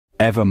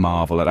Ever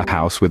marvel at a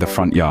house with a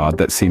front yard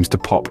that seems to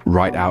pop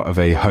right out of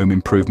a home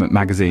improvement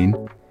magazine?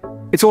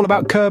 It's all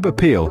about curb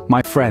appeal,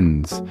 my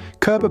friends.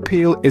 Curb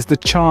appeal is the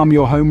charm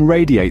your home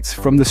radiates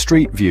from the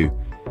street view.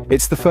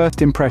 It's the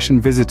first impression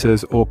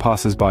visitors or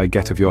passers-by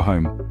get of your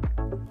home.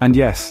 And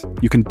yes,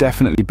 you can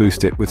definitely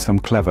boost it with some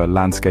clever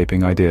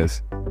landscaping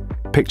ideas.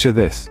 Picture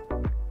this: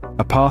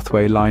 a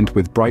pathway lined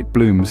with bright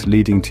blooms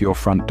leading to your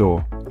front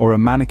door, or a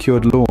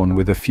manicured lawn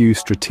with a few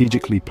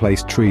strategically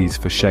placed trees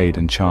for shade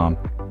and charm.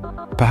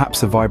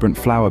 Perhaps a vibrant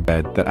flower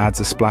bed that adds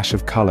a splash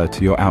of color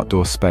to your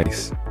outdoor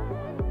space.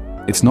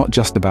 It's not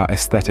just about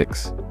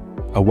aesthetics.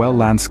 A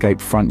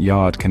well-landscaped front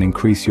yard can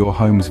increase your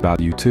home's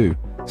value too,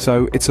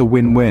 so it's a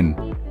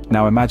win-win.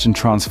 Now imagine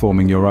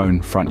transforming your own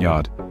front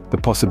yard. The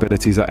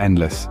possibilities are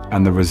endless,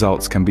 and the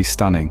results can be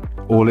stunning.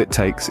 All it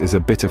takes is a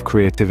bit of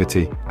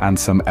creativity and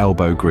some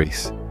elbow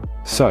grease.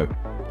 So,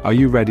 are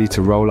you ready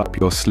to roll up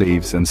your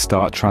sleeves and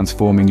start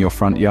transforming your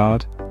front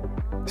yard?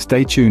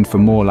 Stay tuned for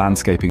more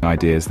landscaping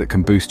ideas that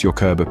can boost your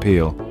curb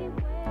appeal.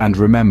 And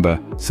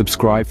remember,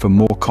 subscribe for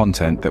more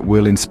content that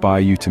will inspire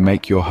you to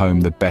make your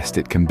home the best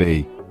it can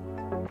be.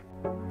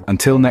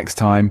 Until next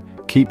time,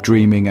 keep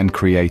dreaming and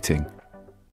creating.